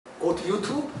Go to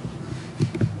YouTube?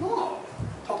 No.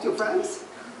 Talk to your friends?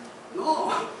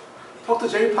 No. Talk to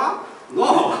Jerry Pop?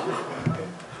 No.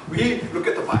 We look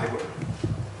at the Bible.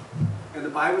 And the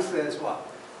Bible says what?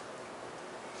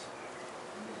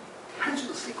 Tells you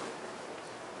the secret.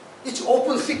 It's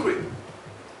open secret.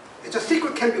 It's a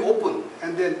secret can be opened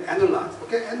and then analyzed.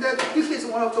 Okay? And then this is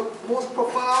one of the most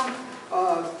profound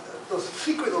the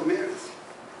secret of marriage.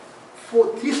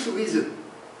 For this reason,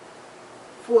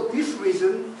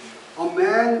 a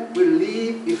man will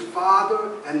leave his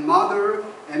father and mother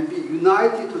and be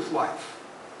united to his wife,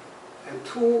 and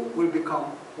two will become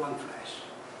one flesh.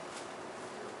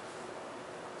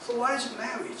 So what is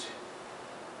marriage?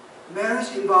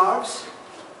 Marriage involves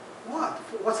what?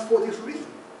 What's for this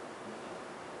reason?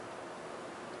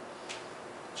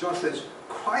 John says,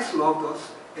 Christ loved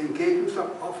us and gave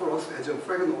himself up for us as a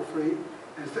fragrant offering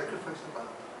and sacrifice to God.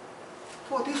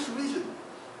 For this reason.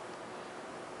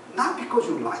 Not because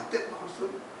you like that person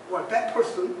or that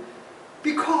person,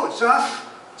 because just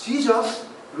Jesus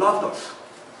loved us.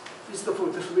 It's for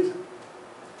this reason.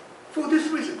 For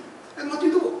this reason. And what do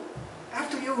you do?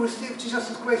 After you receive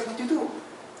Jesus' grace, what do you do?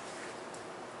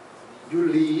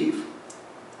 You leave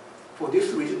for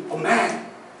this reason. A man.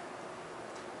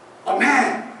 A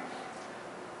man.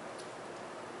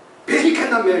 Baby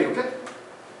cannot marry, okay?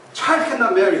 Child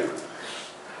cannot marry.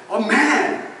 A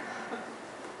man.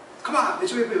 Come on,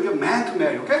 it's really a man to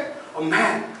marry, okay? A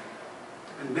man.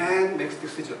 And man makes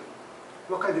decision.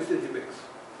 What kind of decision he makes?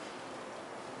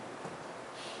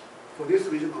 For this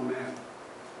reason, a man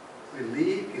will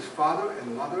leave his father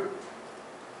and mother.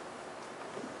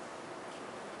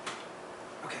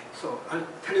 Okay, so I'll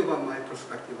tell you about my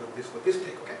perspective on this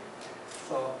take, okay?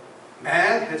 So,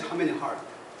 man has how many hearts?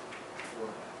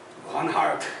 One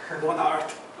heart. One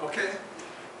heart, okay?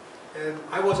 And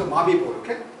I was a mommy boy,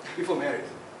 okay? Before marriage.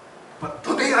 But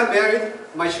the day I married,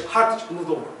 my heart moved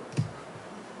over.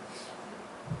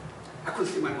 I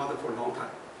couldn't see my mother for a long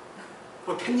time.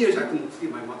 For 10 years, I couldn't see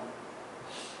my mother.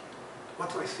 What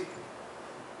do I see?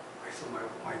 I saw my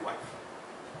wife.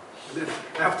 And then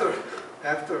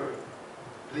after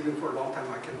living for a long time,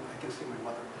 I can see my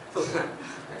mother. So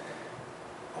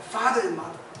a father and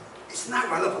mother, it's not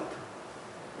relevant,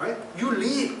 right? You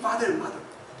leave father and mother.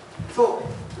 So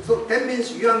that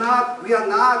means we are not,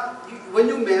 when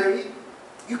you marry,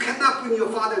 you cannot bring your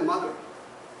father and mother.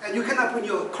 And you cannot bring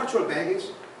your cultural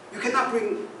baggage. You cannot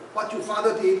bring what your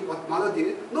father did, what mother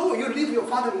did. No, you leave your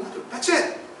father and mother. That's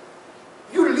it.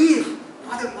 You leave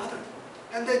father and mother.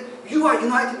 And then you are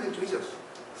united with Jesus.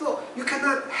 So you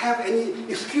cannot have any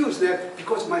excuse that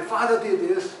because my father did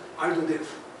this, I'll do this.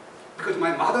 Because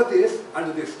my mother did this, I'll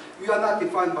do this. You are not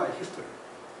defined by history.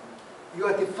 You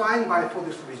are defined by for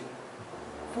this reason.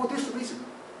 For this reason.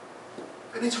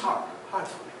 And it's hard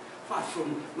for me. Far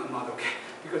from my mother, okay?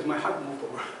 Because my heart moved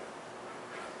over.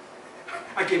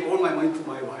 I gave all my money to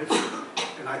my wife,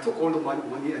 and I took all the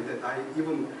money, and then I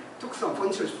even took some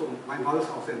furniture from my mother's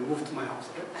house and moved to my house,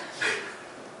 okay?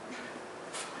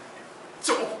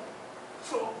 So,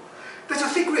 that's a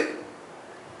secret.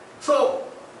 So,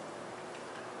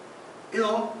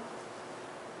 your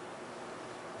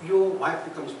wife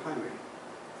becomes primary.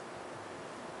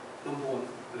 Number one,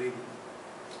 lady.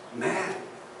 Man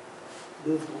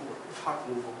moved over, his heart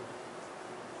moved over.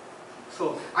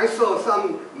 So I saw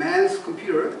some man's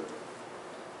computer,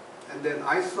 and then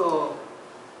I saw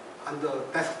on the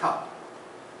desktop,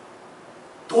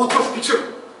 daughter's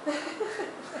picture.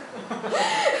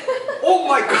 Oh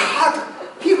my God!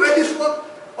 He read this book.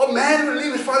 A man will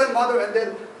leave his father and mother and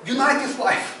then unite his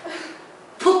wife.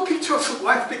 Put pictures of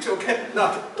wife's picture, okay?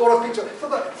 Not daughter's picture. So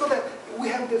that we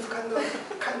have this kind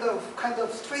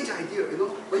of strange idea,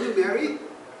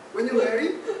 When you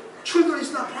marry, children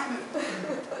is not primary.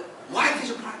 Wife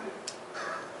is primary.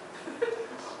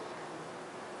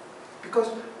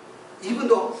 Because even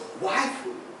though wife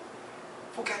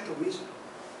forget the reason,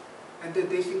 and then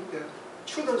they think that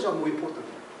children are more important.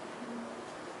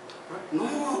 Right?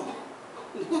 No.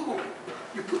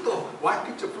 You put the wife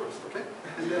picture first, okay?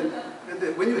 And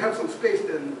then when you have some space,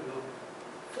 then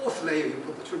fourth layer you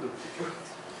put the children picture.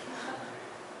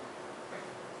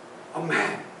 A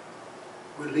man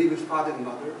will leave his father and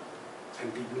mother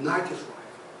and be united his wife.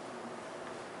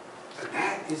 And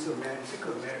that is a marriage,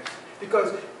 secret marriage.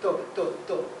 Because the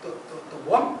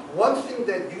one thing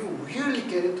that you really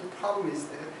get into problem is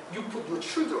that you put your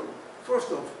children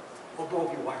first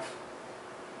above your wife.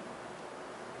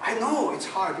 I know it's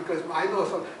hard because I know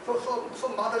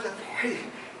some mothers are very,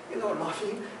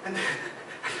 loving, and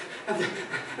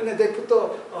then they put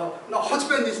no,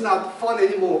 husband is not fun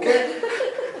anymore, okay?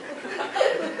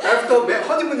 After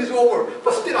honeymoon is over,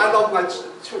 but still I love my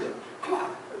children. Come on.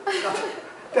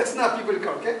 That's not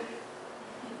biblical, okay?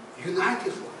 Unite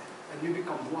is one, and you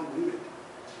become one unit.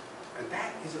 And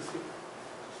that is a secret.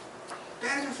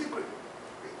 That is a secret.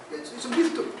 It's a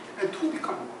mystery. And two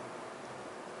become one.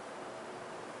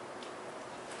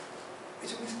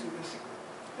 It's a mystery, a secret.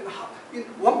 And how?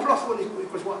 1 plus 1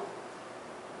 equals what?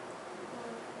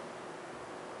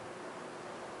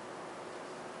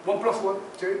 1 plus 1,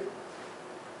 Jerry?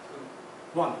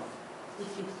 1.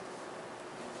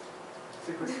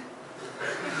 Secret.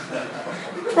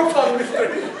 Profound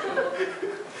mystery.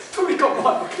 To become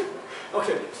 1.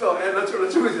 Okay, so and let's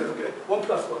use it. Okay, 1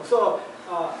 plus 1. So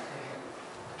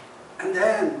and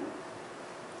then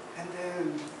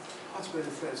husband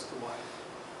says to wife,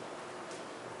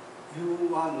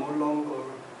 "You are no longer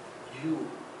you,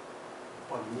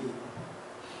 but me.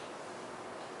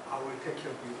 I will take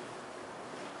care of you."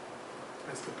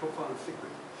 That's the profound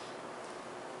secret.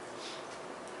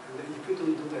 And then if you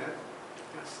don't do that,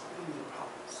 there are so many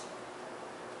problems.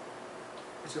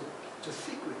 The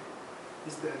secret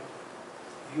is that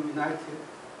you united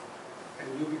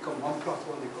and you become 1 plus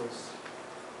 1 equals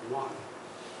 1.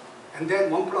 And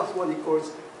then 1 plus 1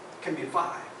 equals can be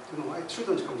 5. You know why?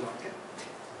 Children comes out, okay?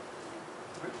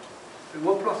 Right? And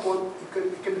 1 plus 1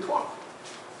 it can be 12.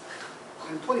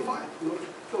 And 25. You know?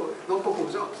 So number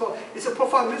goes up. So it's a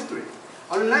profound mystery.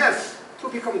 Unless 2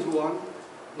 becomes 1,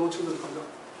 no children comes out.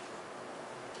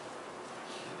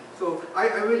 So I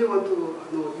really want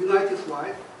to unite his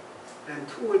wife, and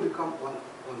 2 will become one.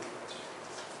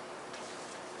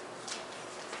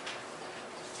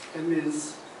 That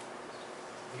means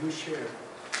you share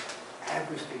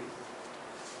everything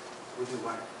with your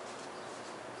wife.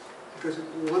 Because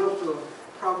one of the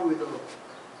problems with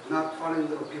not following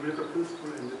the biblical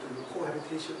principle and the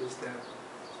cohabitation is that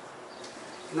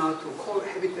in order to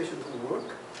cohabitation to work,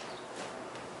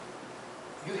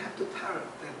 you have to tell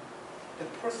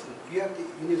that person, you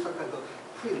need some kind of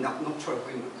pre-nuptial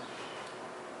agreement.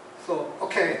 So,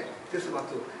 okay, this is what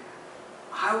to do.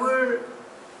 I will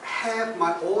have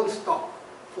my own stuff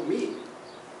for me.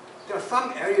 There are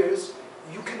some areas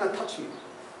you cannot touch me.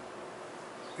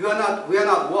 We are not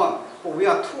 1, but we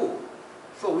are 2.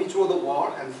 So we draw the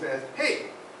wall and say,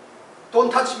 hey,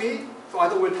 don't touch me, so I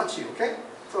don't will touch you, okay?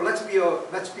 So let's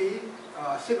be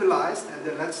civilized, and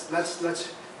then let's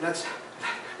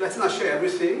not share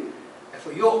everything. And so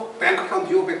your bank account,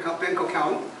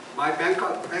 my bank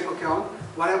account,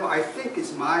 whatever I think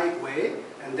is my way,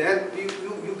 and then you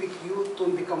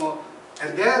don't become a,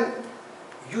 and then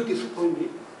you disappoint me,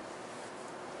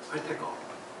 I take off.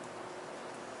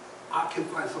 I can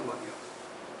find somebody else.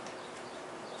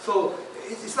 So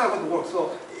it's not going to work.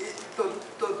 So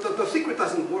the secret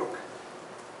doesn't work.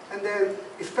 And then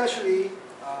especially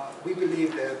we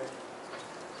believe that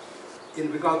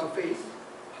in regard to faith,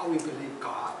 how we believe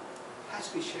God has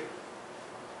to be shared.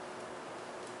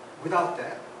 Without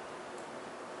that,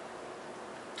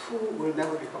 2 will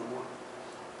never become 1.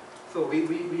 So we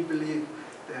believe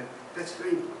that that's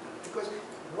very important, because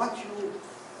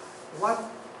what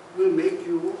will make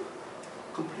you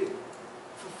complete,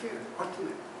 fulfilled,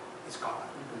 ultimate is God,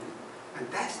 we believe. And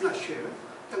that's not shared,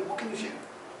 then what can you share?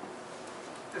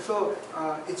 And so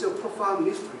it's a profound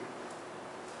mystery.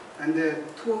 And then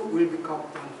 2 will become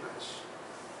 1 flesh.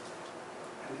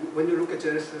 And when you look at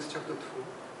Genesis chapter 2,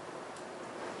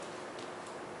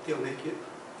 they are naked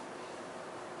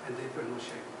and they feel no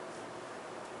shame.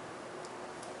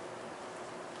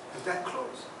 And that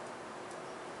close.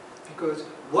 Because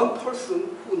one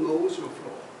person who knows your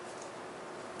flaw,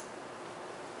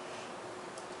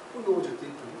 who knows you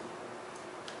deeply,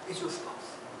 is your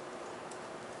spouse.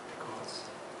 Because,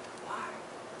 why?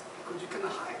 Because you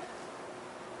cannot hide.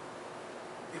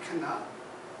 You cannot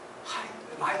hide,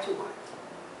 lie to wife.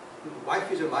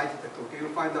 Wife is a lie detector, okay?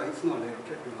 You'll find out it's not there,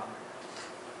 okay? You lie.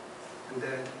 And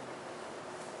then,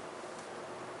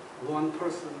 one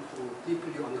person who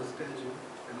deeply understands you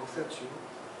and accepts you,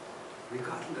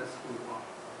 regardless who you are,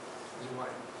 is your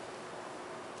wife.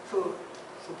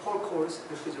 So Paul calls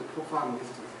this is a profound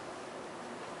mystery.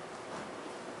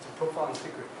 It's a profound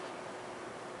secret.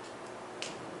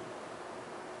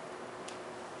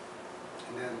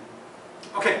 And then,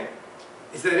 okay,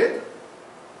 is that it?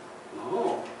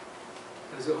 No.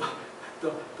 So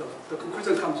the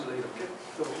conclusion comes later, okay?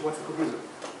 So what's the conclusion?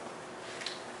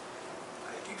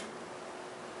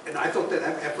 And I thought that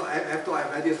after I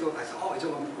read this, I said, oh, it's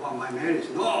about my marriage.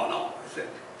 No, I said,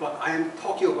 but I am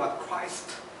talking about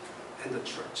Christ and the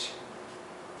church.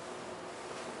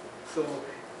 So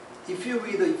if you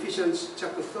read Ephesians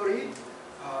chapter 30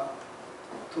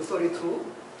 to 32,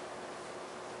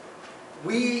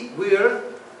 we will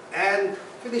and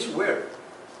finish where?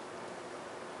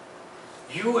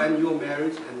 you and your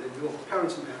marriage, and then your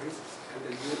parents' marriage, and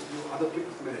then you other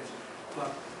people's marriage.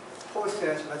 But Paul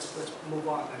says, let's move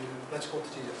on and let's go to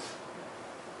Jesus.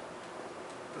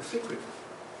 The secret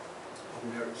of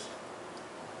marriage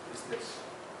is this.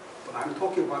 But I'm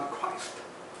talking about Christ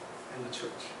and the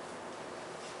church.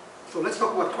 So let's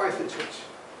talk about Christ and church.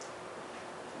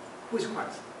 Who is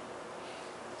Christ?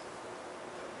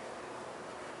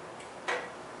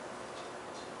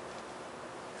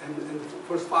 And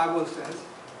verse 5 says,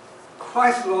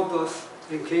 Christ loved us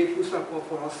and gave himself up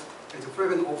for us as a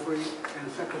fragrant offering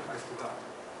and sacrifice to God.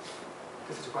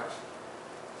 This is Christ.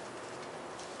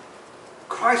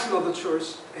 Christ loved the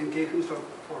church and gave himself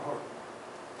for her.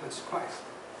 That's Christ.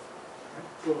 Right?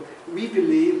 So we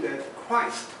believe that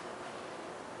Christ,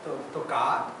 the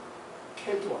God,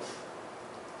 came to us.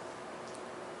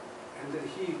 And then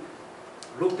he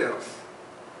looked at us.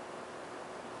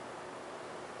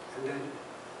 And then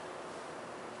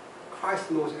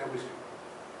Christ knows everything.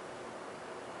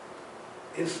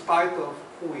 In spite of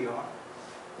who we are,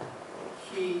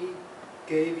 he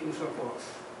gave himself for us.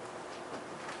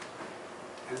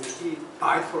 And he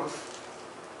died for us.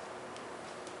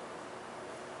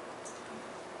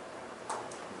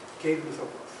 Gave himself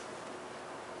for us.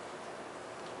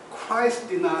 Christ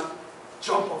did not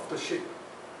jump off the ship,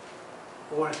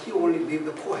 or he only lived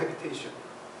the cohabitation.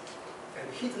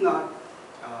 And he did not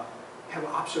have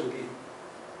an option game.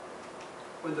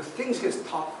 When the things get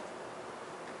tough,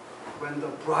 when the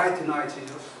bride denied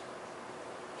Jesus,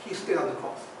 he stayed on the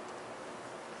cross.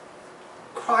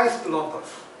 Christ loved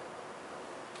us.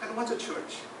 And what's a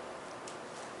church?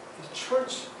 The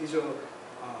church is a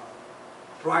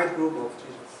bridegroom of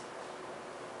Jesus.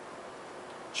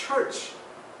 Church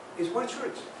is what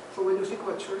church? So when you think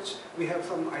about church, we have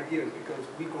some ideas because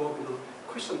we grew up in a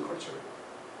Christian culture.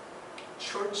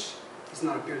 Church is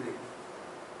not a building.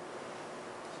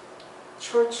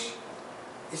 Church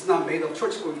is not made of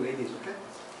church-going ladies, okay?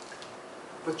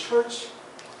 But church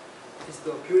is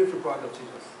the beautiful bride of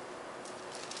Jesus,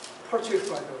 purchased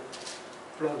by the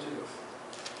blood of Jesus.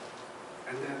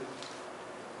 And then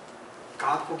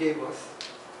God forgave us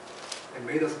and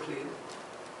made us clean.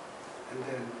 And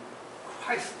then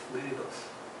Christ made us.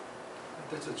 And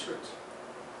that's a church.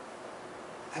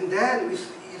 And then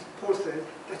Paul said,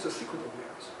 that's the secret of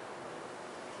marriage.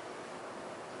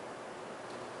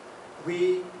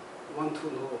 We want to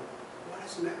know, what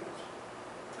is marriage?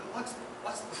 What's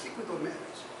the secret of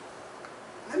marriage?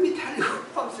 Let me tell you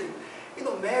something. You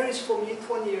know, marriage for me,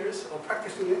 20 years of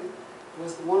practicing it,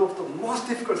 was one of the most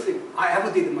difficult things I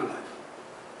ever did in my life.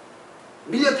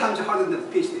 Million times harder than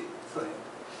PhD studying.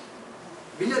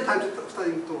 Million times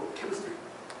studying chemistry.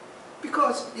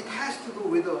 Because it has to do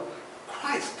with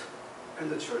Christ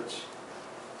and the church.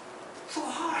 So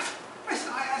hard. I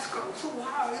asked God, so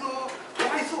hard,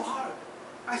 why so hard?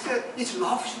 I said, its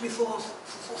love should be so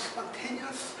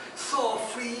spontaneous, so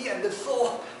free, and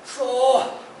so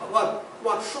like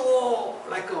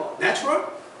natural.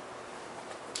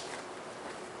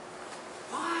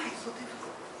 Why so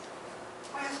difficult?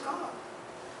 Why ask God?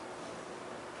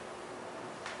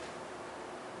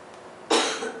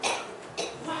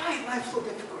 Why life so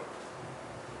difficult?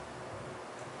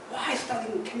 Why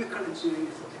studying chemical engineering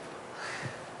is so difficult?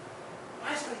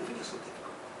 Why is studying physics so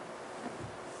difficult?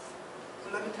 So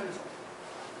let me tell you something.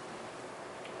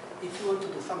 If you want to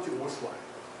do something worthwhile,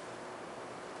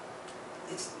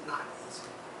 it's not easy.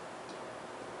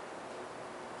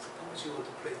 Suppose you want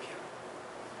to play piano.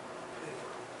 Play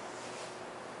piano.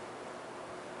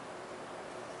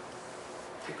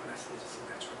 Take lessons is so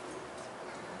natural.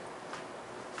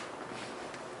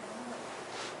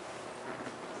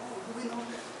 Oh, we know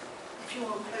that. If you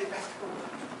want to play basketball,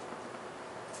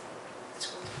 it's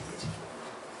going to be easy for you.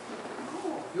 No,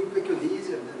 you break your knees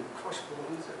and then crush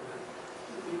bones and then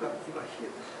you got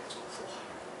hit. It's so hard.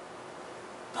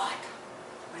 But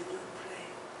when you play,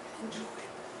 enjoy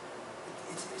it.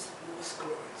 It is most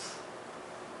glorious.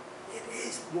 It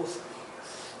is most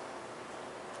glorious.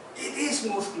 It is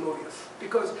most glorious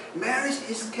because marriage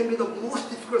can be the most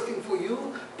difficult thing for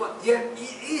you, but yet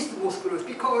it is the most glorious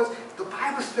because the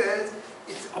Bible says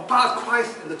it's about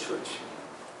Christ and the church.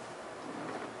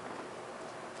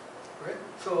 Right?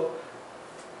 So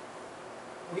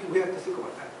we have to think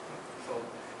about that. So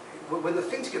when the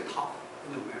things get tough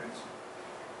in your marriage,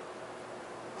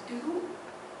 what do you do?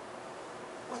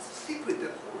 What's the secret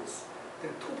that holds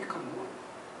them two become one?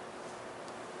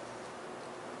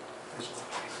 That's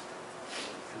Christ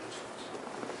and the church.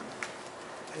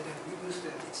 And then we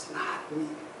understand it's not me.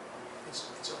 It's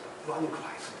one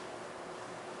Christ.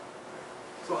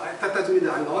 So that doesn't mean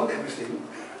that I learned everything.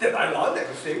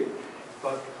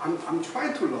 But I'm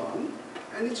trying to learn,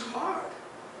 and it's hard.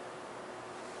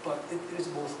 but it is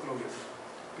most glorious.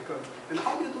 Because, and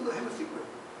how do you do the have a secret?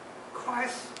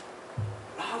 Christ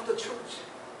loved the church.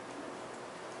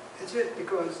 It's it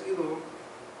because, you know,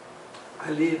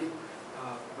 I live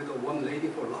with a one lady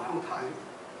for a long time,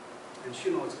 and she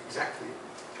knows exactly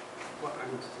what I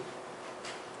need to do.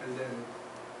 And then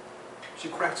she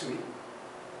corrects me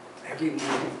every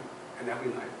morning and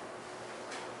every night.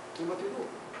 And what do you do?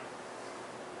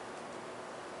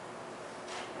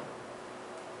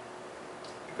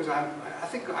 Because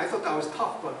I thought I was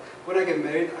tough, but when I get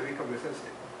married, I become very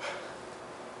sensitive.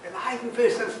 And I'm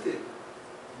very sensitive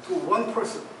to one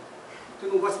person. Do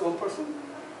you know what's one person?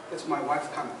 That's my wife's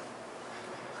comment.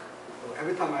 So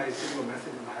every time I send you a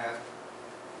message and I ask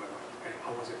my wife, hey,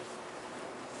 how was it?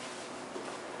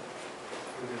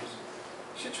 And then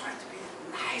she tried to be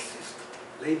the nicest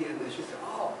lady, and then she said,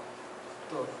 oh,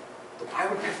 the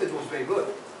Bible passage was very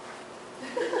good.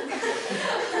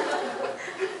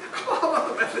 How about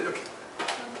the message? Okay.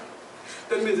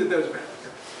 That means that was bad.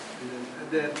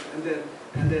 Okay.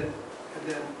 And then,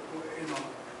 you know,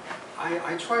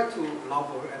 I try to love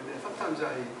her, and then sometimes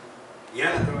I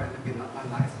yell at her and be not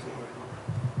nice to her. You know.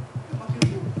 And what do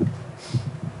you do?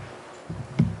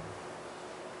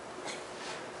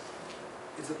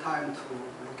 It's a time to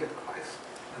look at Christ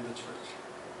and the church.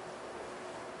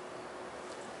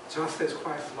 Just as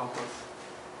Christ loved us,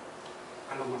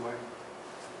 I love my wife.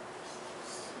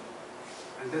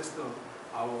 And that's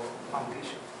our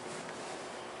foundation.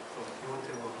 So if you want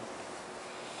to have a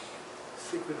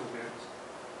secret of marriage,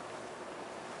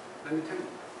 let me tell you,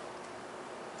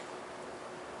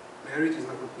 marriage is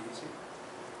not going to be easy.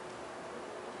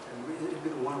 And it will be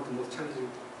one of the most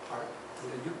challenging part.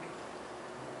 And then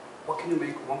what can you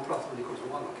make 1 + 1 =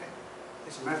 1, okay?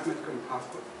 It's mathematically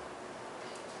impossible.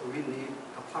 So we need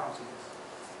a part of Jesus,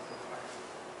 of Christ,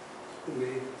 who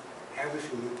made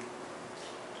everything new.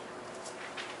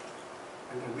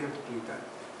 And then we have to do that.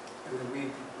 And then we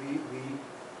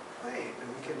pray that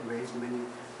we can raise many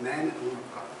men and women of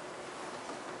God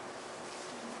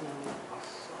who are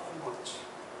so much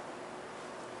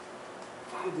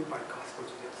founded by gospel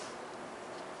Jesus.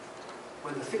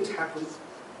 When the things happen,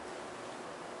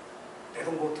 they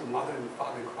don't go to mother and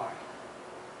father and cry,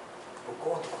 but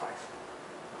go to Christ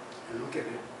and look at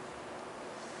him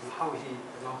and how he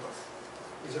loved us.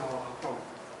 Is our problem.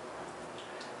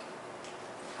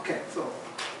 Okay, so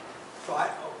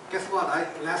guess what?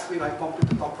 Last week I bumped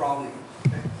into Dr. Browning.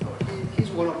 Okay? So he's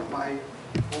one of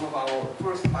our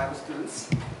first Bible students,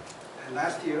 and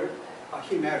last year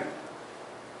he married.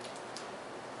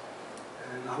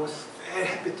 And I was very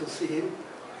happy to see him.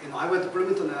 You know, I went to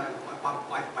Bloomington and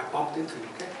I bumped into him.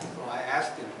 Okay, so I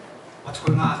asked him, "What's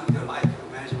going on with your life, your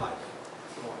marriage life?"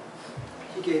 So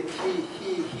he did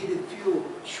few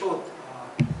short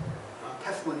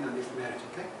testimony on his marriage.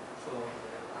 Okay, so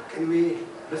can we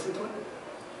listen to it?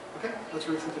 Okay, let's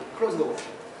listen to it. Close the door.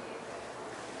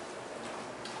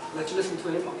 Let's listen to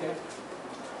him. Okay.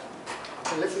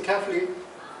 Okay, listen carefully.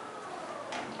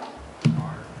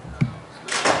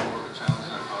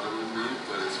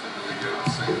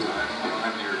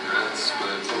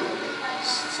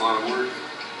 It's a lot of work.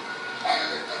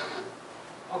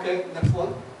 Okay, next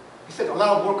one. He said a lot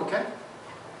of work, okay?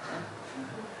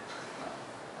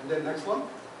 And then next one.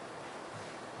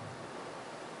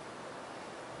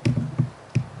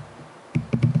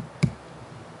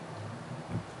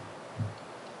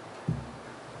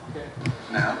 Okay.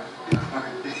 Now?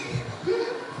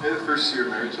 Yeah, the first year of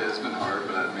marriage has been hard,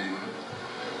 but I mean,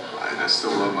 I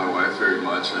still love my wife very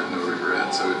much. I have no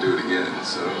regrets. I would do it again.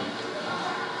 So,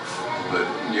 but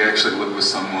when you actually live with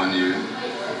someone, you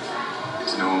get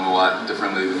to know them a lot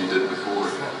differently than you did before.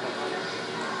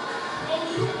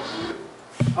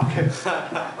 Okay.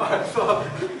 So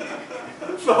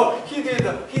he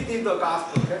did the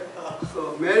gospel. Okay.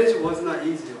 So marriage was not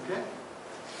easy. Okay.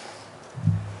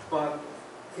 But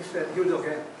he said he would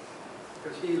again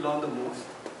because he loved the most,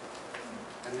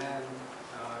 and then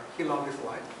he loved his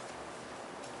wife,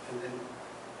 and then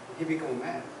he became a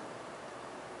man.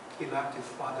 He left his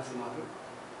father's mother,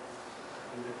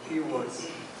 and then he was.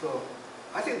 So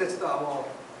I think that's our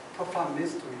profound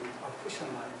mystery of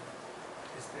Christian life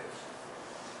is this.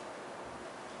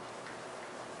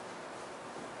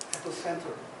 At the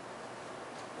center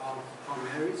of our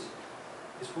marriage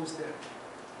is who's there.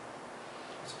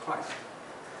 It's Christ.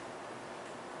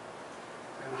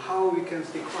 And how we can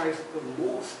see Christ the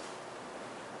most.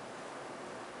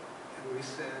 And we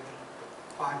said,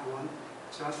 5:1,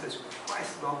 just as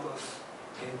Christ loved us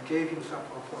and gave himself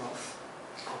up for us,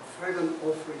 a fragrant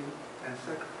offering and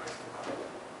sacrifice to God.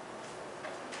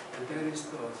 And that is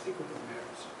the secret of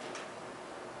marriage.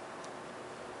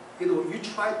 You know, you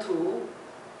try to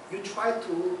you try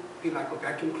to be like a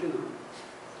vacuum cleaner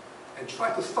and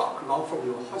try to suck love from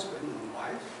your husband and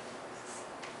wife,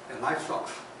 and life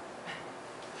sucks.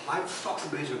 Life sucks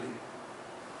majorly.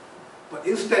 But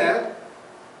instead,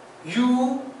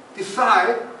 you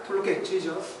decide to look at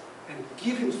Jesus and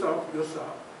give himself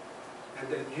yourself, and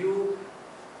then you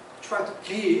try to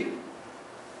give,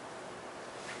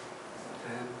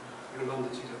 then you learn the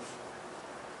Jesus.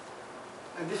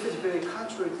 And this is very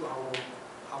contrary to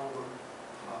our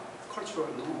cultural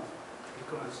norm,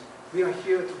 because we are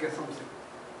here to get something.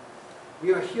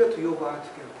 We are here to yoga to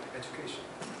get education,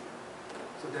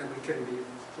 so that we can be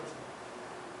successful.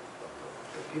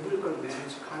 The biblical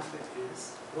marriage concept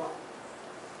is what?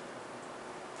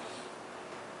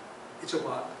 It's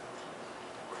about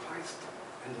Christ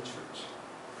and the church.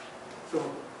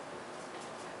 So,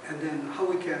 and then how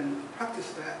we can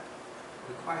practice that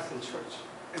with Christ and church.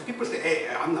 And people say, hey,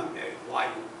 I'm not married. Why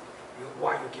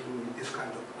you giving me this kind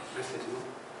of message? You know?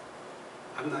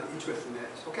 I'm not interested in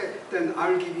marriage. Okay, then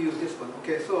I'll give you this one.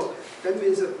 Okay, so that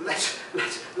means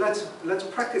let's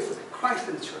practice Christ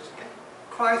and the church. Okay,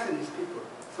 Christ and his people.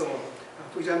 So,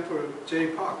 for example,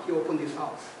 Jerry Park, he opened his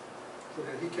house so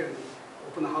that he can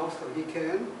open a house so he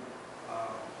can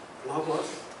love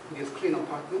us in his clean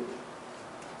apartment,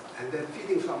 and then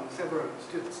feeding several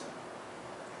students.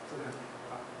 So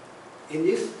that in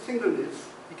his singleness,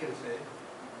 he can say,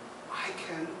 I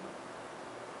can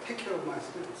take care of my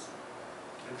students,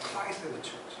 and Christ and the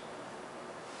church.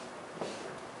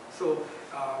 So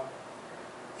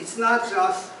it's not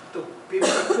just the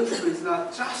biblical principle, it's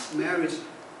not just marriage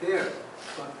there,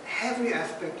 but every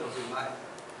aspect of your life.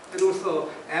 And also,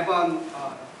 Evan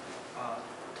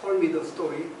told me the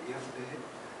story yesterday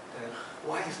that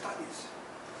why he studies.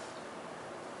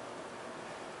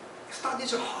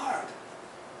 Studies are hard,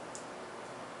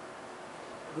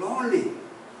 lonely,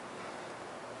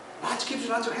 gives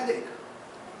lots of headache.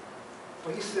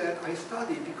 But he said, I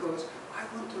study because I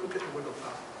want to look at the Word of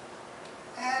God.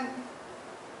 And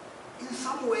in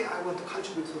some way, I want to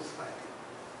contribute to society,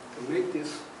 to make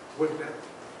this world better.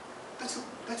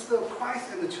 That's the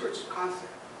Christ and the church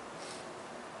concept.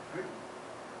 Right?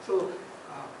 So,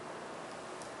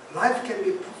 life can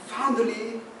be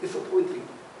profoundly disappointing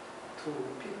to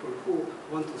people who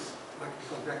want to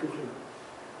become vacuum cleaner.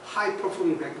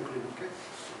 High-performing vacuum cleaner, okay?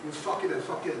 You suck it,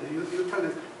 and you tell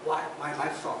them, why my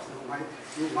life sucks,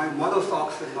 my mother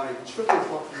sucks, and my children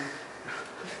suck.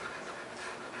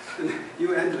 And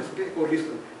you're endless, okay? Go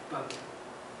listen. But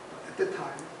at that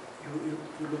time, you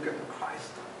look at the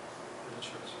Christ in the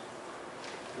church.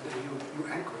 And then you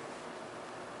anchor it.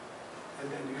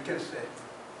 And then you can say,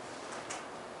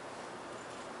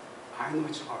 I know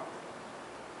it's hard,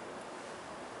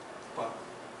 but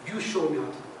you show me how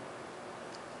to do it.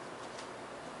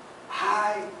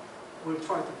 I will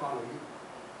try to follow you.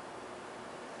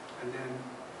 And then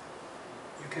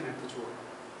you can have the joy.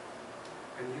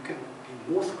 And you can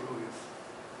be most glorious.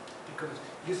 Because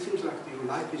it seems like your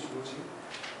life is rosy.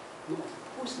 No,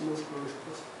 who is the most glorious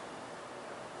person?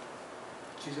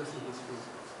 Jesus is the most glorious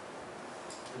person.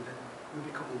 And then you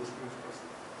become the most glorious person.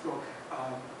 So,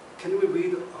 can we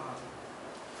read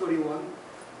 31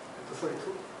 to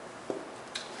 32?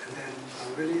 And then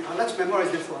really, let's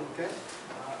memorize this one, okay?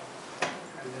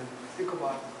 And then think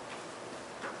about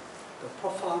the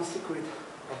profound secret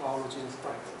of our Lord Jesus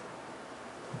Christ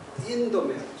in the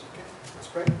marriage, okay? Let's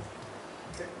pray.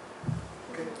 Okay?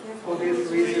 Okay. For this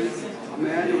reason, a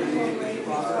man will leave his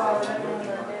father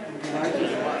and unite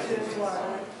his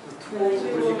wife. The two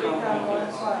will become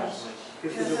one flesh.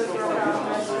 This is the profound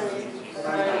mystery that I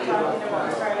am talking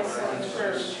about Christ and the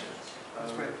church.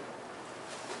 Let's pray.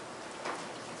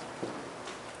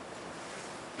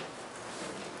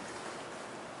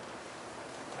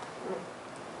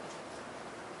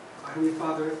 Heavenly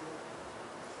Father,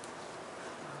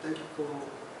 thank you for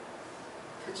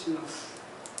teaching us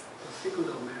the secret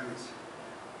of marriage.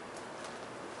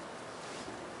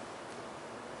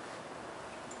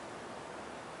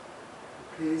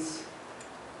 Please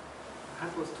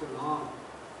help us to learn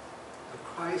the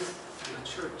Christ and the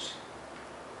church.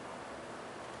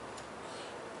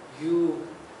 You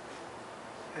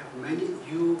made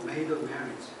a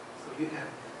marriage, so you have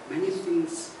many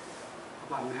things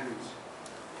about marriage.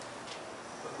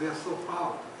 But we are so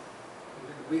proud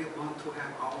that we want to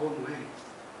have our own way.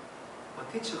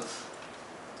 But teach us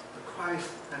the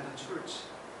Christ and the church,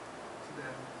 so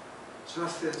that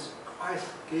just as Christ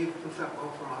gave himself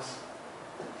up for us,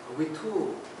 we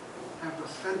too have the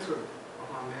center of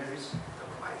our marriage, the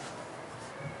Christ.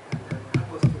 And then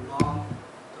help us to learn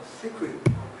the secret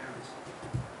of marriage.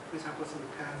 Please help us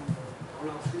repent all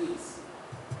our sins.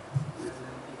 And then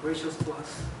be gracious to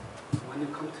us. when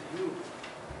you come to you,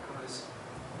 because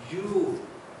you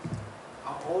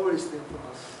are always there for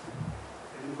us,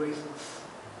 and embrace us,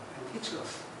 and teach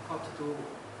us how to do.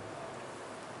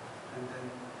 And then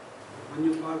when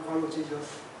you follow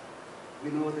Jesus,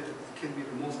 we know that it can be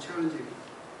the most challenging,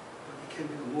 but it can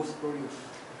be the most glorious,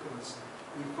 because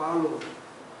we follow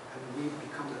and we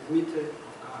become the imitator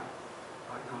of God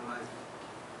in our life.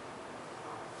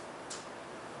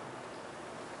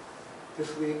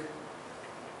 This week,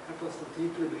 help us to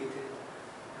deeply meditate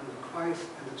on the Christ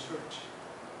and the church.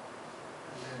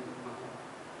 And then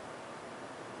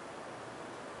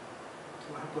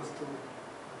to help us to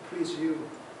please you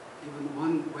even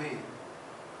one way,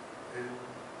 and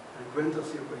grant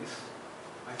us your grace.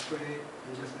 I pray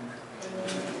in Jesus' name.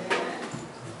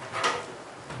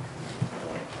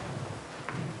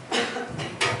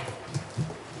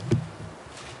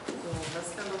 So let's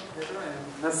stand up together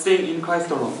and let's sing In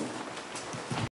Christ Alone.